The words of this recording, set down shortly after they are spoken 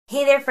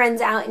Hey there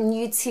friends out in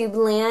YouTube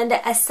land,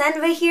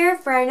 Asenva here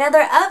for another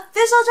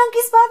official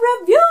Junky Spot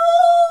review!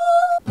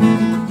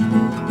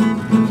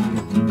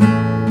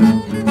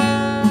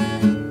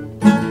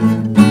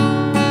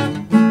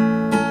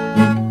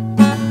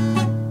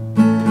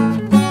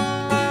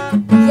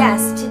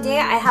 Yes, today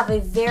I have a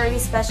very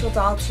special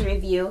doll to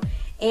review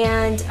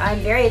and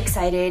I'm very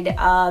excited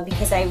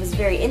because I was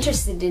very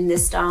interested in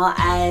this doll,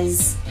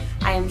 as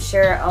I am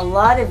sure a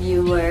lot of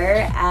you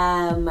were,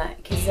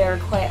 because there are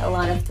quite a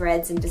lot of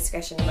threads and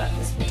discussion about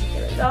this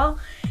particular doll.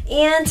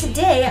 And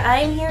today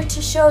I'm here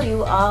to show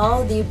you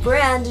all the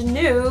brand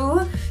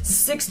new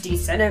 60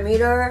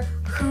 centimeter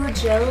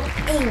Hujoo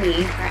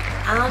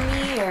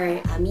Amie,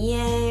 or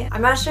Amie.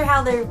 I'm not sure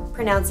how they're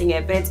pronouncing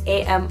it, but it's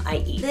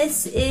A-M-I-E.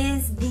 This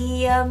is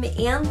the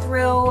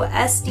Anthro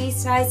SD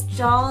sized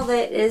doll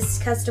that is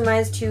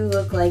customized to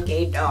look like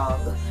a dog.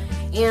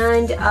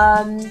 And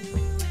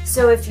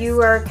so if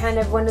you are kind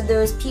of one of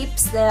those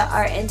peeps that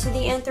are into the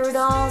Anthro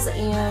dolls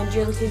and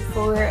you're looking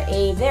for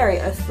a very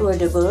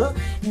affordable,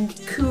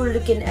 cool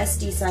looking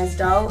SD sized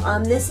doll,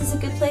 this is a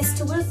good place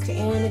to look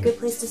and a good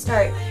place to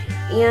start.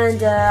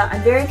 And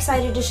I'm very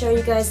excited to show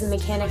you guys the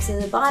mechanics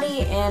of the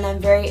body, and I'm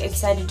very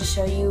excited to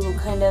show you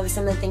kind of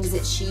some of the things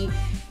that she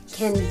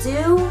can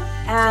do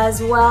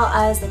as well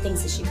as the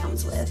things that she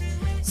comes with.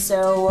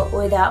 So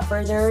without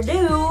further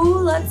ado,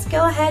 let's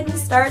go ahead and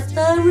start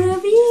the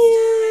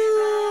review.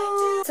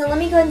 So let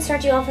me go ahead and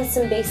start you off with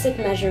some basic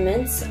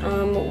measurements.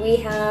 We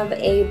have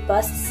a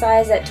bust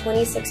size at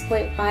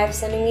 26.5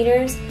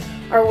 centimeters.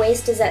 Our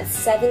waist is at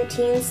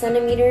 17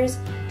 centimeters.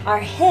 Our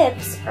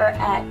hips are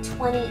at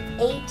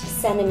 28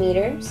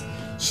 centimeters.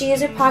 She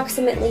is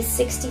approximately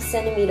 60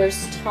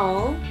 centimeters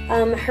tall.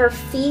 Her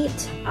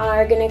feet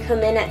are going to come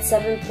in at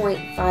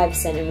 7.5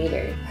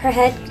 centimeters. Her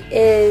head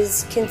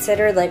is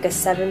considered like a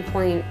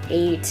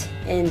 7.8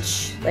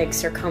 inch like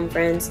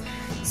circumference.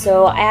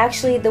 So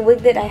the wig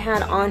that I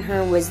had on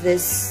her was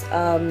this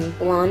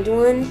blonde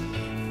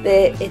one,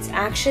 but it's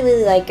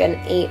actually like an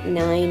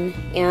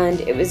 8-9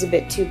 and it was a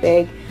bit too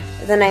big.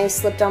 Then I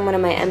slipped on one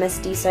of my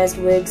MSD sized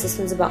wigs. This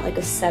one's about like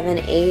a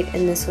 7-8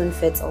 and this one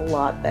fits a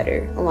lot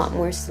better, a lot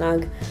more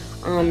snug.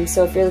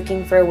 So if you're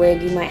looking for a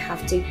wig, you might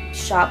have to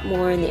shop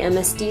more in the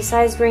MSD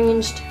sized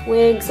ranged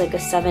wigs, like a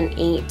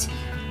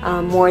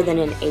 7-8, more than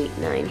an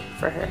 8-9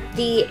 for her.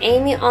 The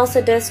Amie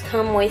also does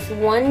come with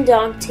one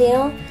dog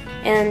tail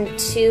and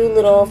two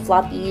little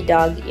floppy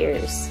dog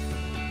ears.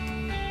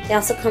 They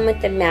also come with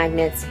the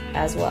magnets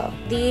as well.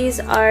 These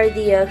are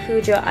the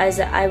Hujoo eyes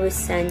that I was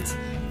sent,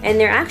 and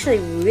they're actually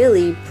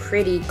really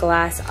pretty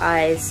glass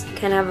eyes.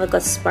 Kind of have like a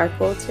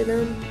sparkle to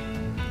them.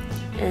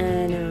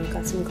 And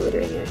got some glitter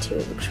in there too,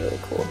 it looks really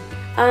cool.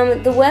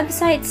 The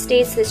website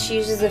states that she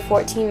uses a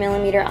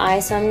 14mm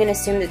eye, so I'm going to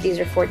assume that these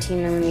are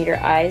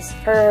 14mm eyes.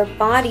 Her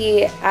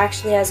body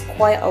actually has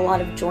quite a lot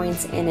of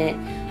joints in it,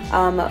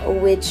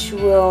 which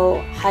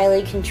will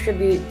highly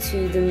contribute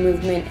to the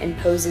movement and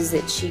poses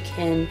that she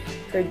can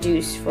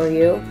produce for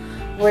you.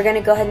 We're going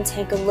to go ahead and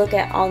take a look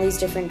at all these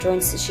different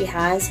joints that she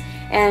has,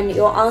 and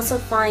you'll also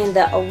find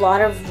that a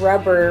lot of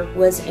rubber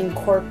was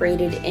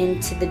incorporated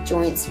into the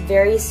joints,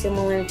 very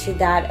similar to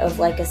that of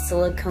like a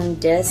silicone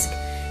disc.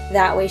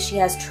 That way she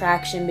has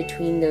traction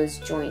between those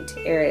joint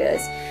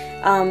areas.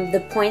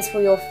 The points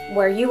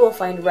where you will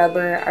find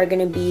rubber are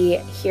going to be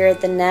here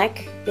at the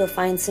neck. You'll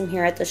find some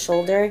here at the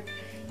shoulder.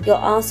 You'll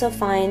also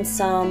find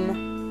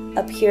some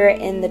up here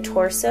in the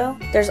torso.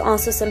 There's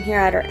also some here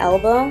at her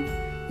elbow.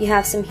 You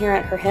have some here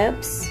at her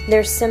hips.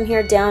 There's some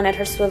here down at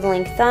her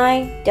swiveling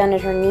thigh, down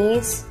at her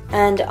knees,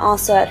 and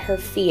also at her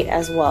feet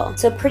as well.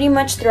 So pretty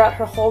much throughout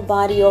her whole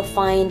body you'll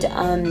find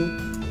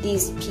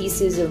these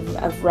pieces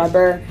of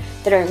rubber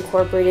that are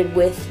incorporated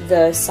with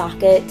the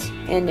socket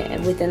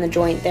and within the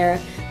joint there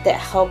that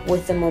help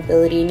with the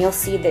mobility, and you'll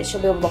see that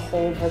she'll be able to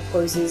hold her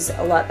poses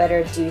a lot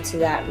better due to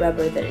that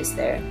rubber that is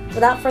there.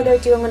 Without further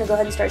ado, I'm going to go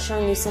ahead and start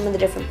showing you some of the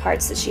different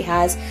parts that she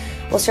has.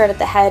 We'll start at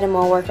the head and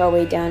we'll work our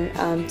way down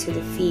to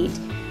the feet.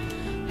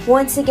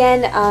 Once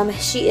again,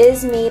 she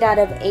is made out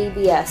of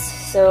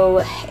ABS,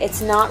 so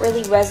it's not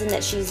really resin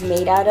that she's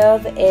made out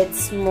of,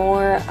 it's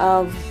more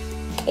of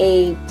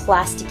a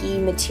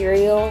plasticky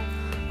material.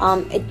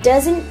 It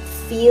doesn't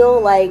feel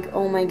like,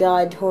 oh my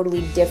god,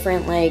 totally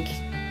different, like,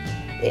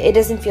 it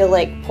doesn't feel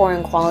like poor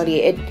in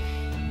quality.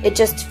 It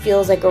just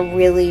feels like a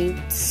really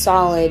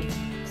solid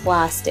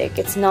plastic.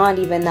 It's not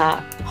even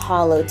that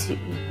hollow,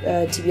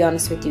 to be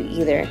honest with you,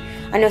 either.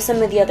 I know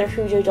some of the other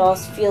Hujoo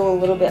dolls feel a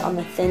little bit on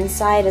the thin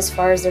side as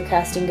far as their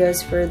casting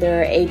goes for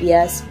their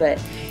ABS,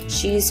 but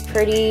she's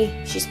pretty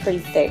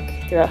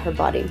thick throughout her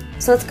body.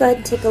 So let's go ahead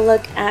and take a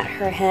look at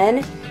her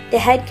head. The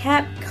head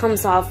cap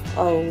comes off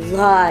a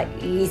lot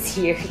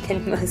easier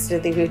than most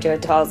of the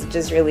Hujoo dolls, which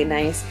is really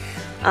nice.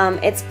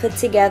 It's put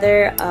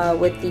together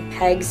with the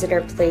pegs that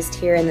are placed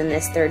here and then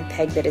this third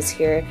peg that is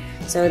here.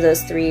 So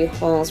those three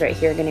holes right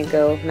here are going to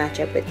go match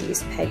up with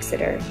these pegs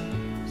that are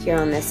here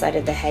on this side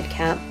of the head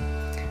cap.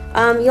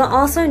 You'll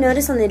also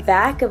notice on the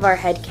back of our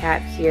head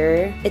cap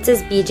here, it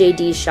says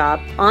BJD shop.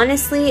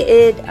 Honestly,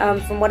 it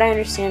from what I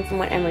understand, from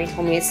what Emery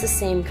told me, it's the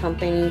same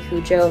company.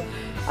 Hujoo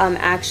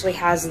actually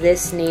has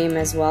this name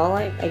as well.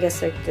 I guess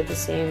they're the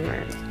same,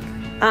 or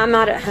I'm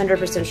not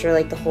 100% sure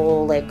like the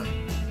whole like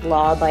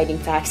law-abiding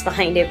facts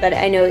behind it, but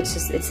I know it's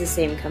the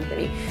same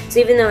company. So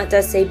even though it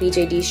does say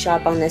BJD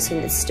shop on this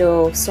one, it's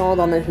still sold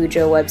on the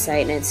Hujoo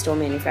website and it's still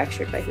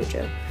manufactured by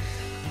Hujoo.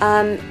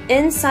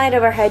 Inside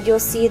of our head, you'll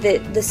see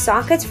that the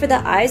sockets for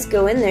the eyes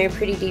go in there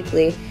pretty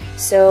deeply.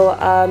 So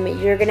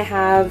you're gonna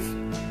have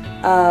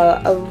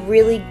a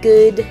really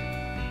good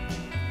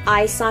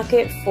eye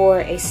socket for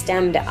a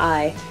stemmed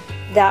eye.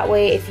 That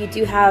way, if you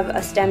do have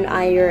a stemmed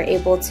eye, you're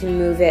able to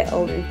move it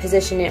and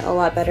position it a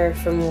lot better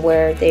from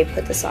where they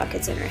put the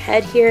sockets in our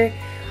head here.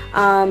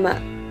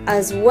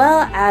 As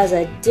well as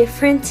a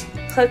different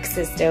hook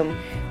system,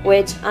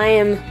 which I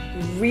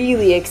am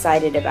really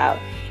excited about.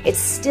 It's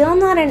still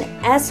not an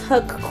S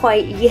hook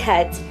quite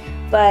yet,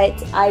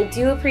 but I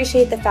do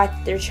appreciate the fact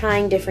that they're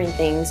trying different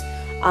things.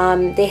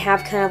 They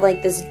have kind of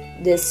like this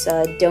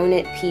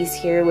donut piece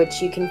here,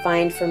 which you can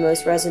find for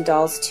most resin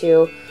dolls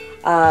too.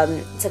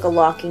 It's like a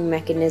locking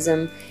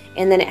mechanism,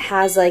 and then it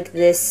has like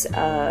this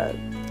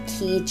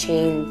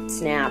keychain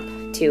snap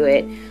to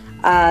it.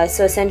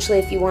 So essentially,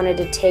 if you wanted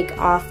to take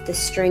off the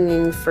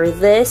stringing for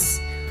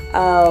this,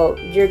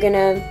 you're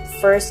gonna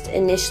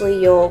initially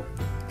you'll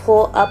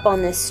pull up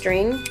on this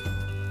string,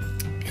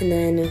 and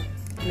then I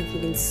don't know if you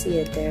can see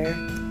it there.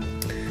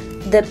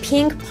 The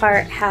pink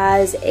part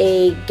has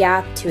a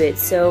gap to it,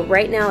 so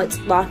right now it's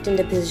locked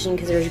into position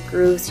because there's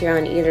grooves here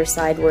on either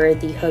side where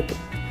the hook,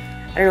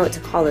 I don't know what to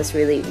call this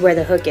really, where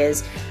the hook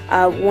is.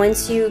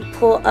 Once you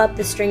pull up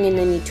the string and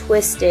then you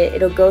twist it,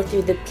 it'll go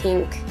through the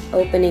pink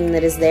opening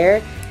that is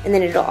there, and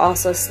then it'll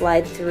also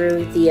slide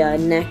through the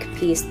neck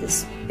piece,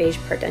 this beige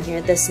part down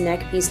here, this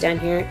neck piece down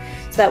here,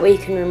 so that way you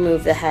can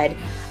remove the head.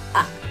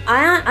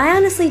 I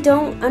honestly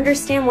don't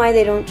understand why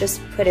they don't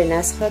just put an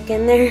S hook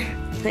in there.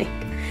 Like,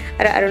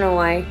 I don't know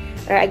why.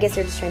 Or I guess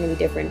they're just trying to be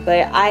different,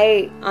 but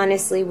I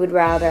honestly would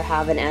rather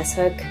have an S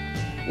hook.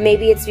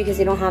 Maybe it's because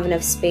they don't have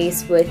enough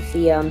space with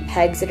the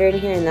pegs that are in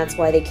here, and that's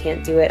why they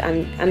can't do it.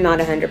 I'm not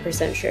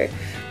 100% sure.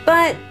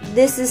 But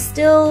this is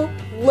still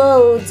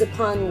loads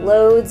upon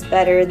loads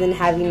better than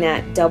having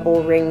that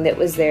double ring that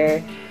was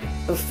there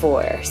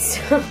before.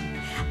 So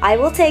I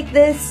will take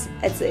this.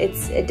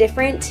 It's a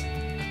different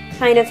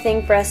kind of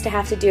thing for us to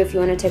have to do if you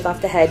want to take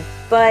off the head,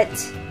 but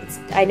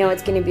I know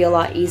it's going to be a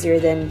lot easier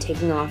than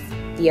taking off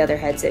the other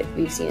heads that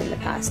we've seen in the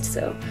past.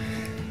 So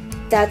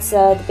that's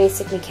the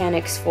basic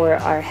mechanics for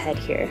our head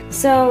here.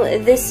 So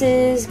this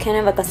is kind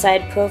of like a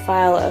side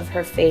profile of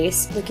her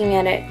face. Looking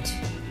at it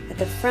at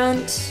the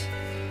front,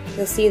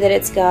 you'll see that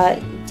it's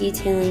got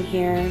detailing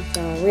here.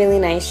 So really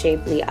nice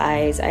shapely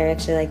eyes. I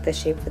actually like the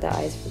shape of the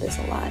eyes for this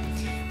a lot.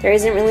 There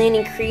isn't really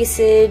any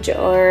creasage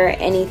or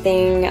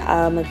anything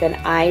like an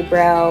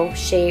eyebrow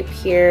shape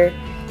here,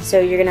 so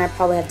you're gonna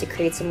probably have to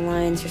create some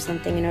lines or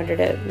something in order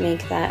to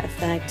make that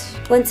effect.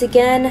 Once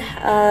again,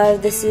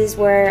 this is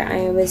where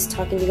I was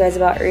talking to you guys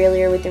about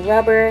earlier with the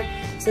rubber.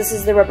 So this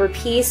is the rubber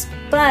piece,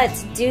 but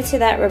due to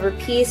that rubber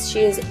piece,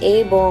 she is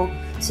able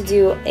to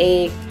do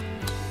a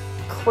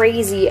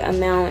crazy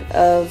amount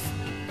of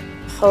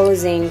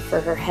posing for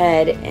her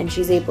head, and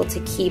she's able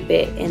to keep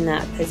it in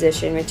that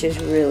position, which is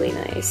really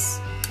nice.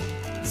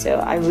 So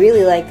I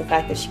really like the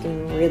fact that she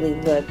can really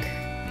look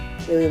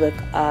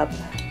up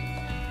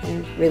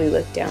and really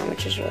look down,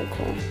 which is really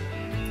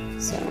cool.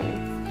 So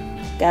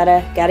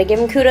gotta give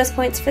him kudos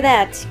points for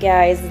that,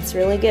 guys. It's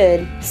really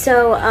good.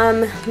 So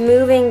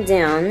moving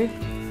down,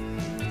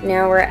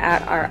 now we're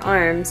at our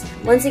arms.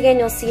 Once again,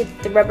 you'll see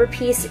that the rubber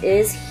piece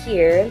is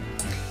here,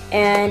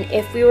 and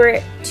if we were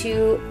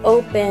to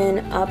open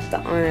up the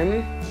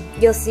arm,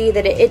 you'll see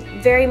that it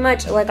very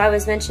much, like I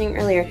was mentioning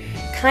earlier,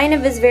 kind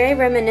of is very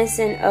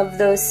reminiscent of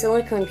those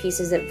silicone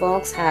pieces that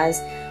Volks has,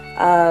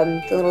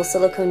 the little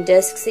silicone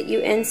discs that you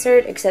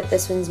insert, except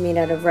this one's made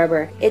out of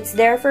rubber. It's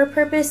there for a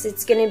purpose.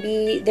 It's going to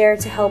be there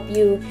to help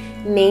you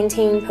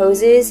maintain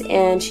poses,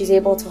 and she's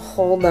able to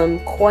hold them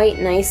quite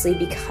nicely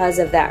because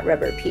of that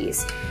rubber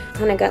piece.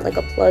 Kind of got like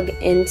a plug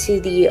into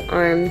the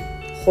arm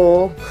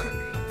hole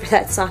for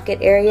that socket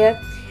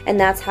area, and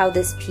that's how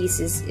this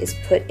piece is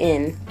put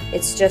in.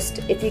 It's just,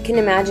 if you can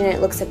imagine, it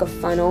looks like a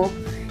funnel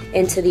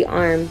into the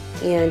arm,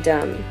 and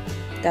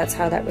that's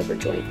how that rubber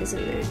joint is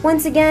in there.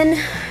 Once again,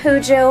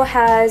 Hujoo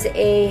has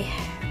a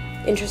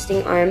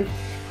interesting arm.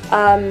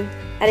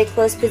 At a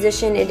close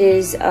position, it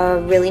is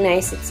really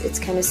nice. It's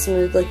kind of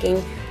smooth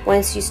looking.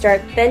 Once you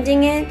start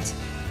bending it,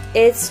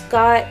 it's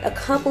got a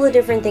couple of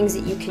different things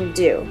that you can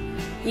do.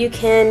 You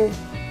can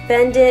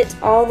bend it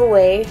all the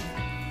way,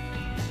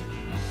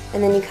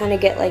 and then you kind of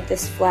get like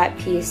this flat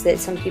piece that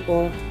some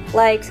people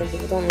like, some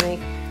people don't like.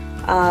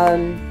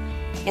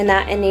 And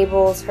that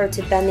enables her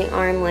to bend the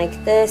arm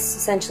like this.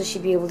 Essentially,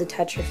 she'd be able to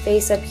touch her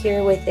face up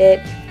here with it.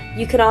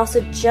 You could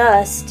also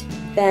just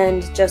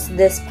bend just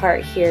this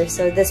part here.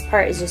 So this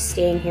part is just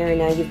staying here, and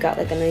now you've got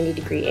like a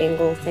 90-degree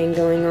angle thing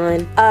going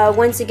on.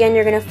 Once again,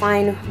 you're gonna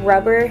find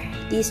rubber.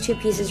 These two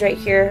pieces right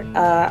here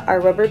are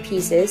rubber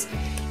pieces,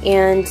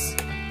 and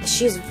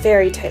she's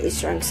very tightly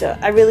strung, so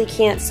I really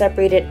can't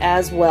separate it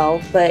as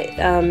well, but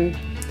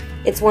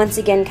it's once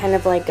again kind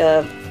of like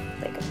a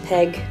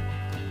peg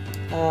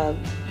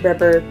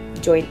rubber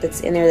joint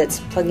that's in there that's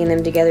plugging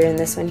them together in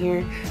this one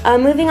here.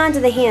 Moving on to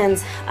the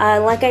hands,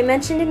 like I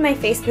mentioned in my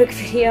Facebook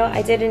video,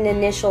 I did an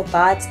initial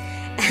thoughts,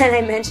 and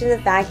I mentioned the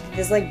fact that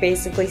this like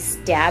basically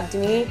stabbed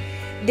me.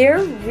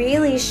 They're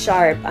really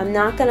sharp, I'm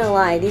not gonna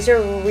lie. These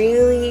are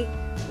really,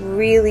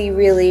 really,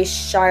 really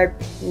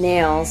sharp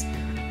nails.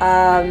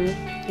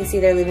 You can see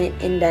they're leaving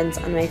indents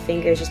on my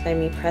fingers just by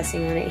me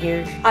pressing on it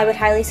here. I would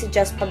highly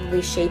suggest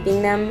probably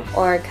shaping them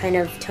or kind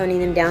of toning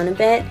them down a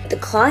bit. The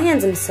claw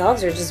hands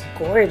themselves are just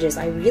gorgeous.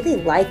 I really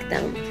like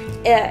them.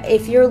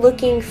 If you're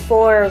looking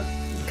for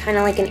kind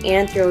of like an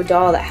anthro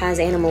doll that has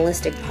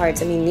animalistic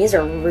parts, I mean, these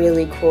are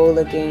really cool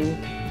looking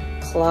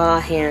claw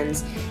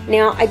hands.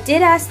 Now, I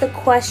did ask the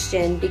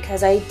question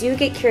because I do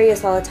get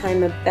curious all the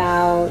time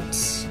about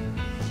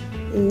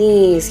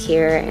these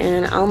here,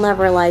 and I'll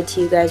never lie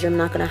to you guys, or I'm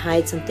not going to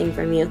hide something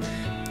from you,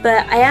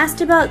 but I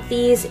asked about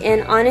these,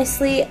 and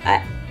honestly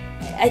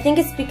I think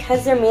it's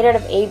because they're made out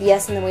of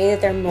ABS, and the way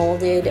that they're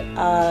molded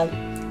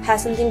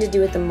has something to do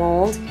with the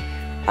mold.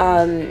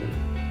 I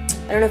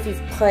don't know if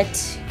you've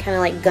put kind of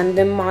like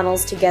Gundam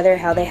models together,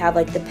 how they have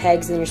like the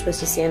pegs and you're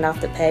supposed to sand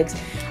off the pegs.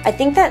 I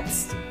think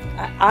that's,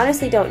 I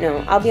honestly don't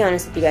know. I'll be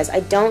honest with you guys. I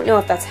don't know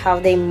if that's how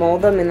they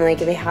mold them, and like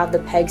they have the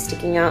pegs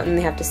sticking out and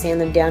they have to sand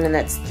them down, and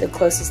that's the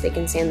closest they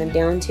can sand them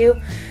down to.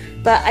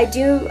 But I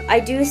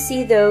do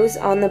see those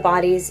on the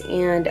bodies,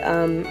 and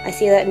I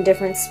see that in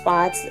different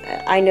spots.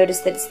 I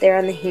noticed that it's there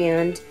on the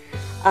hand.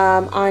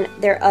 On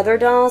their other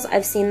dolls,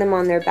 I've seen them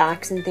on their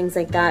backs and things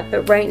like that.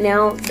 But right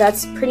now,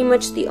 that's pretty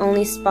much the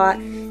only spot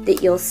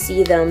that you'll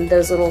see them,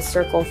 those little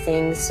circle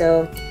things.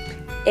 So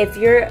if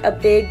you're a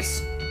big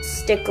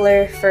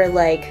stickler for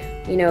like,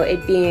 you know,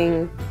 it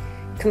being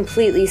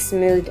completely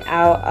smoothed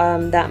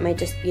out, that might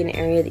just be an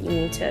area that you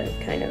need to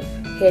kind of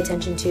pay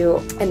attention to.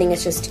 I think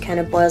it's just kind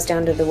of boils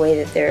down to the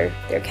way that they're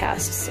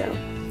cast, so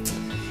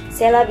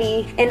c'est la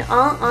vie. In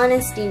all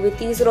honesty, with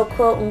these little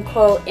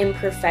quote-unquote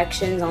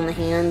imperfections on the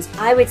hands,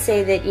 I would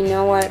say that, you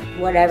know what,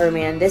 whatever,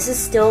 man, this is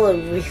still a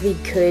really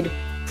good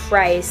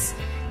price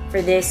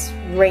for this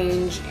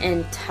range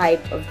and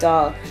type of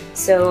doll.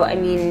 So I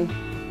mean,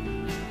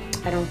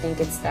 I don't think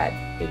it's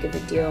that big of a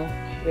deal,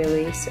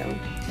 really. So,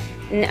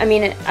 I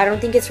mean, I don't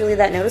think it's really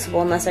that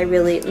noticeable unless I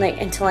really, like,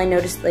 until I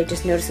noticed, like,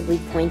 just noticeably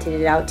pointed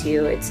it out to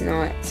you. It's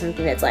not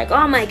something that's like,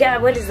 oh my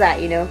god, what is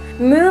that, you know?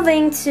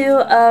 Moving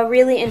to a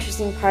really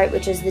interesting part,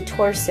 which is the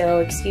torso.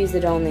 Excuse the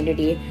doll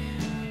nudity.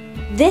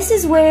 This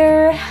is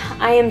where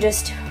I am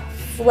just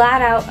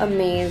flat out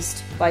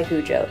amazed by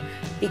Hujoo,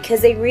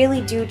 because they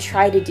really do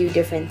try to do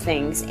different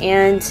things.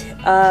 And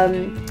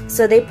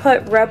so they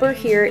put rubber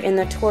here in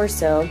the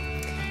torso,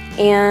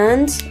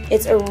 and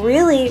it's a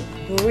really,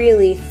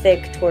 really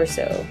thick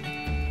torso.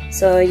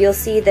 So you'll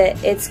see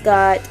that it's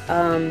got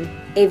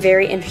a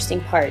very interesting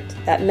part,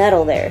 that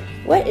metal there.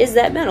 What is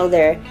that metal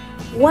there?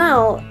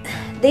 Well,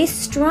 they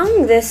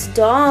strung this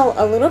doll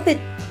a little bit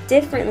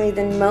differently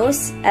than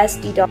most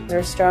SD dolls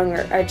are strung,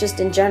 or just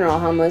in general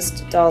how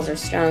most dolls are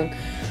strung.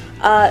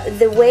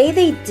 The way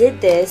they did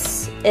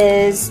this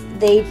is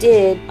they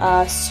did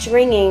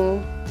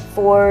stringing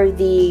for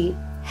the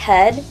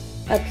head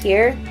up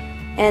here,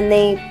 and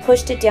they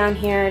pushed it down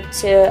here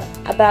to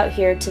about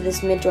here to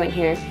this mid joint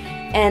here,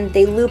 and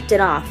they looped it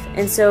off.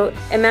 And so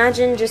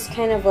imagine just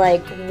kind of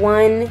like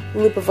one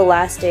loop of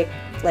elastic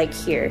like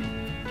here.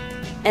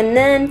 And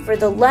then for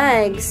the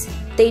legs,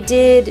 they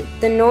did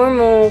the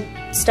normal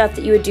stuff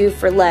that you would do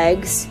for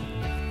legs,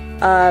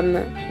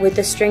 with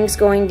the strings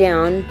going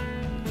down,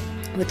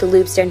 with the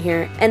loops down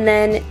here, and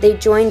then they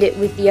joined it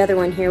with the other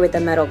one here with the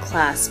metal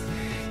clasp.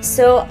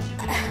 So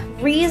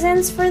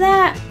reasons for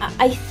that,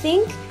 I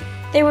think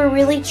they were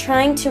really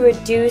trying to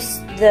reduce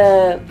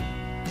the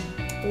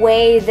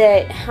way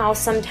that how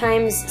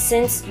sometimes,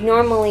 since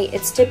normally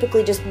it's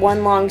typically just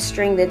one long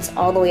string that's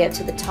all the way up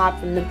to the top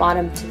from the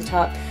bottom to the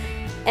top,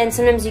 and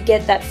sometimes you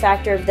get that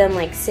factor of them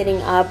like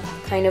sitting up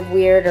kind of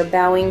weird or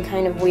bowing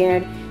kind of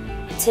weird,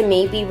 to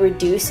maybe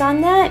reduce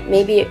on that.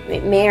 Maybe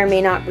it may or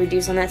may not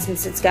reduce on that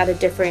since it's got a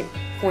different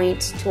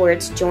point to where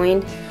it's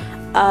joined.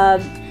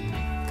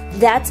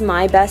 That's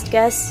my best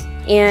guess.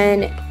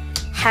 And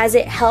has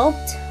it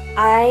helped?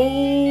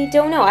 I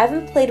don't know. I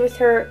haven't played with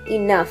her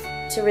enough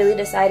to really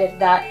decide if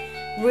that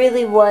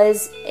really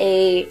was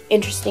a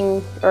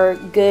interesting or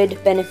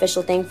good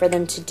beneficial thing for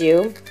them to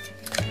do.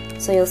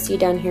 So you'll see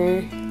down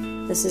here,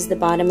 this is the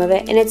bottom of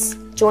it, and it's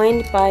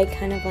joined by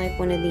kind of like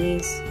one of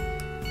these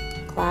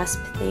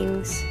clasp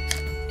things.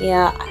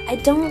 Yeah, I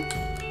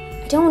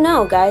don't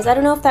know, guys. I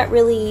don't know if that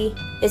really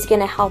is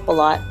gonna help a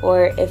lot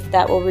or if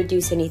that will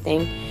reduce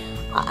anything.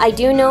 I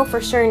do know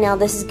for sure now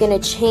this is gonna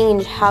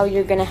change how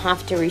you're gonna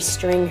have to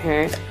restring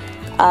her.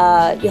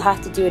 You'll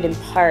have to do it in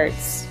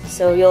parts.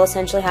 So you'll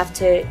essentially have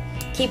to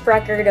keep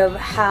record of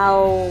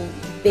how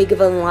big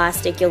of an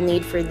elastic you'll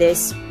need for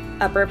this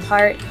upper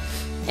part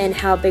and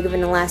how big of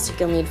an elastic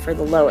you'll need for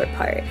the lower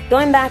part.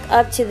 Going back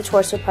up to the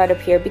torso part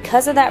up here,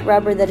 because of that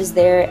rubber that is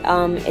there,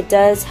 it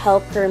does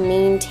help her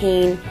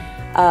maintain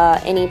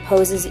any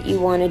poses that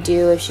you want to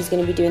do if she's going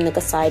to be doing like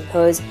a side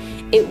pose.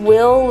 It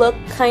will look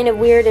kind of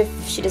weird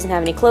if she doesn't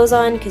have any clothes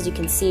on, because you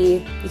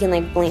can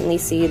like blatantly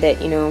see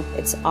that, you know,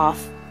 it's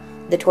off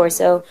the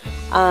torso.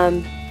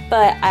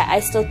 But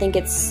I still think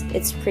it's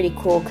pretty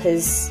cool,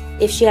 because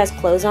if she has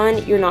clothes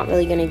on, you're not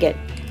really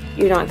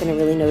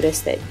really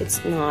notice that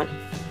it's not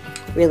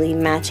really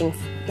matching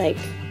like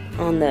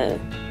on the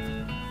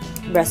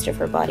rest of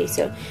her body.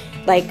 So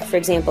like for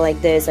example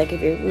like this, like if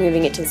you're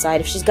moving it to the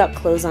side, if she's got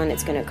clothes on,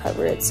 it's gonna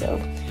cover it.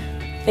 So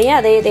but yeah,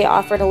 they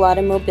offered a lot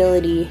of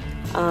mobility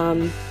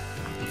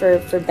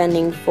for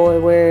bending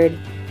forward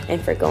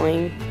and for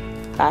going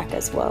back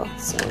as well.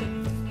 So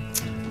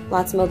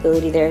lots of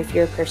mobility there if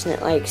you're a person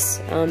that likes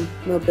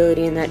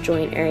mobility in that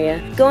joint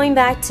area. Going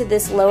back to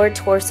this lower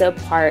torso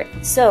part,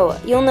 so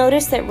you'll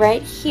notice that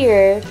right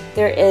here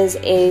there is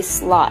a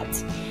slot.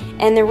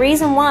 And the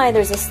reason why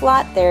there's a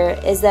slot there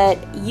is that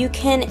you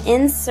can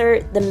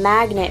insert the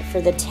magnet for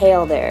the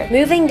tail there.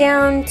 Moving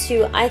down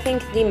to, I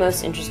think, the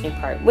most interesting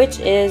part, which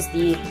is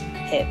the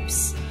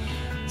hips.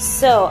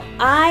 So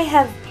I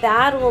have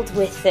battled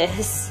with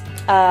this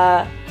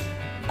a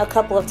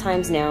couple of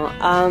times now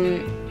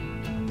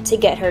to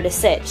get her to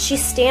sit. She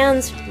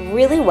stands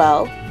really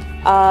well,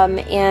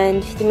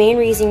 and the main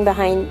reason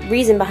behind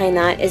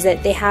that is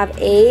that they have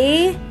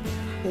a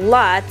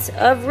lot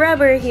of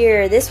rubber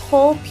here. This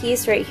whole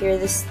piece right here,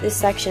 this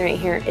section right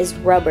here is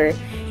rubber,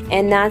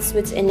 and that's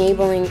what's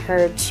enabling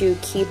her to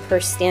keep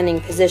her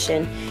standing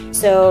position.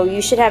 So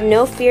you should have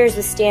no fears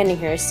with standing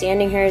her.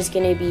 Standing her is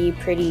going to be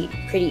pretty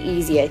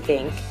easy, I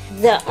think.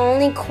 The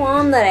only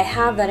qualm that I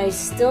have that I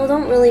still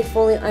don't really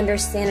fully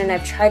understand, and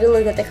I've tried to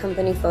look at the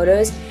company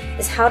photos,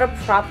 is how to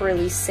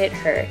properly sit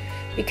her.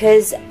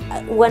 Because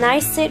when I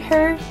sit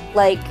her,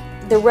 like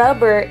the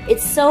rubber,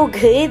 it's so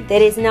good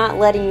that it's not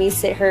letting me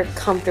sit her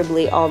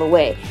comfortably all the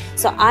way.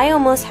 So I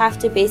almost have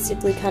to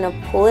basically kind of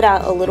pull it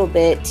out a little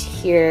bit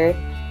here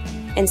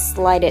and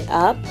slide it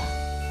up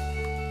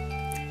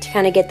to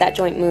kind of get that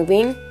joint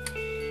moving.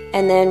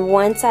 And then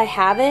once I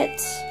have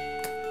it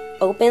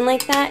open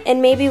like that, and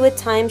maybe with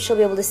time she'll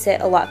be able to sit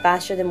a lot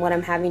faster than what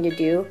I'm having to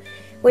do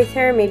with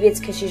her. Maybe it's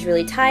because she's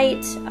really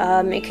tight.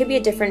 It could be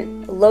a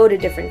load of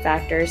different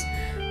factors,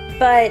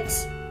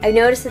 but I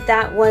noticed that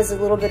that was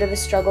a little bit of a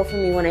struggle for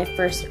me when I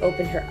first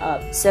opened her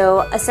up.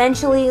 So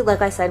essentially,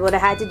 like I said, what I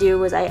had to do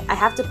was I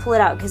have to pull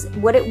it out, because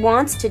what it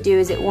wants to do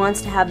is it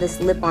wants to have this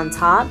lip on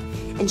top,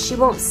 and she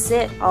won't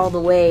sit all the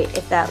way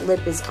if that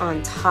lip is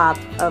on top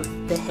of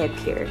the hip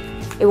here.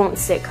 It won't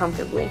sit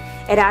comfortably.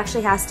 It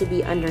actually has to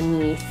be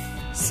underneath.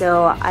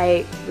 So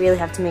I really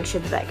have to make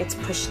sure that that gets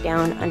pushed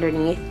down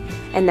underneath,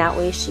 and that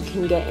way she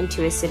can get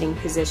into a sitting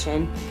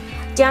position.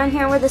 Down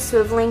here where the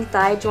swiveling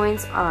thigh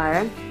joints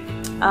are,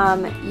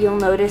 you'll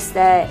notice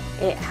that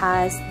it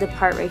has the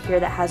part right here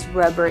that has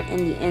rubber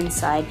in the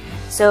inside.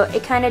 So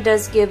it kind of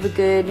does give a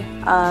good,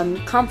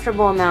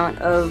 comfortable amount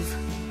of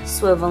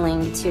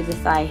swiveling to the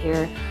thigh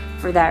here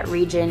for that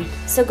region.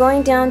 So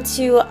going down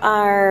to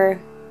our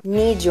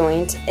knee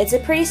joint, it's a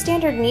pretty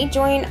standard knee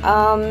joint.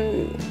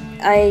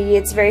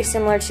 It's very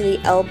similar to the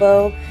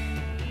elbow.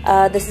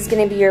 This is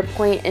going to be your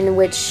point in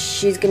which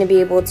she's going to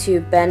be able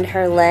to bend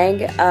her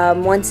leg.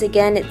 Once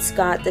again, it's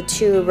got the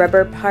two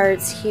rubber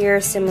parts here,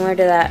 similar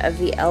to that of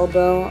the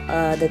elbow,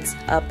 that's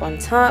up on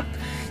top.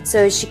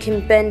 So she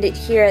can bend it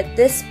here at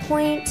this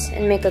point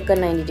and make like a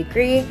 90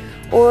 degree,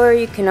 or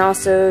you can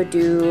also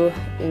do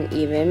an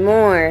even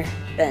more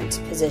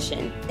bent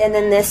position. And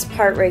then this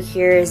part right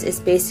here is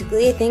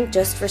basically, I think,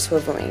 just for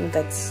swiveling.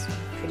 That's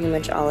pretty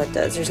much all it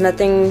does. There's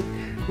nothing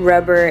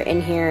rubber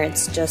in here,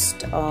 it's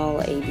just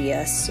all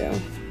ABS, so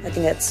I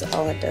think that's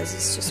all it does,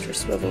 is just for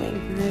swiveling.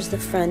 And there's the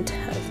front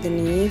of the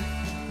knee.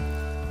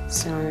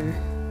 So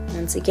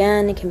once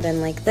again, it can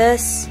bend like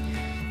this.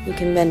 You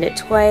can bend it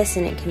twice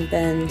and it can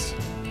bend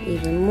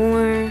even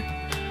more.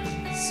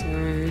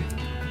 So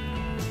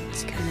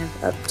it's kind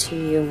of up to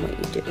you and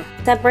what you do.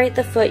 Separate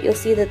the foot, you'll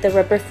see that the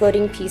rubber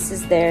floating piece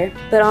is there,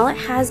 but all it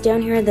has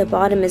down here at the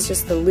bottom is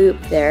just the loop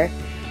there.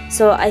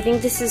 So I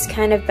think this is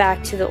kind of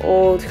back to the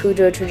old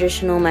Hujoo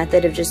traditional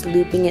method of just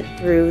looping it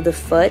through the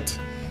foot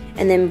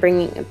and then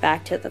bringing it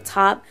back to the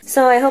top.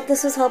 So I hope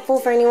this was helpful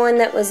for anyone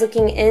that was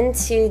looking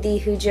into the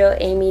Hujoo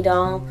Amie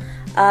doll.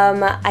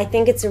 I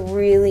think it's a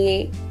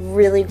really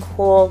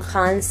cool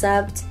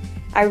concept.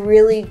 I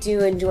really do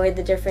enjoy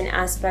the different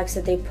aspects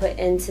that they put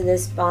into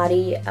this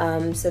body,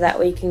 so that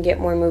way you can get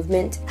more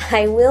movement.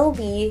 I will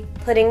be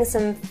putting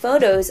some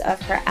photos of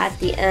her at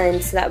the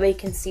end, so that way you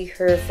can see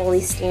her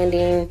fully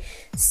standing,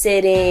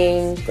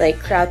 sitting, like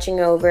crouching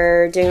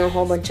over, doing a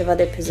whole bunch of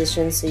other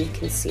positions, so you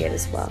can see it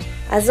as well.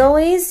 As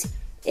always,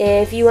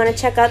 If you want to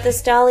check out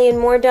this dolly and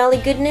more dolly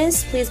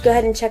goodness, please go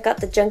ahead and check out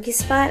the Junky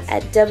Spot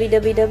at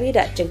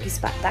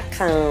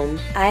www.junkyspot.com.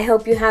 I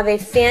hope you have a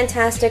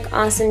fantastic,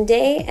 awesome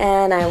day,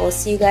 and I will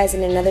see you guys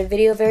in another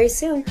video very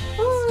soon.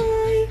 Bye!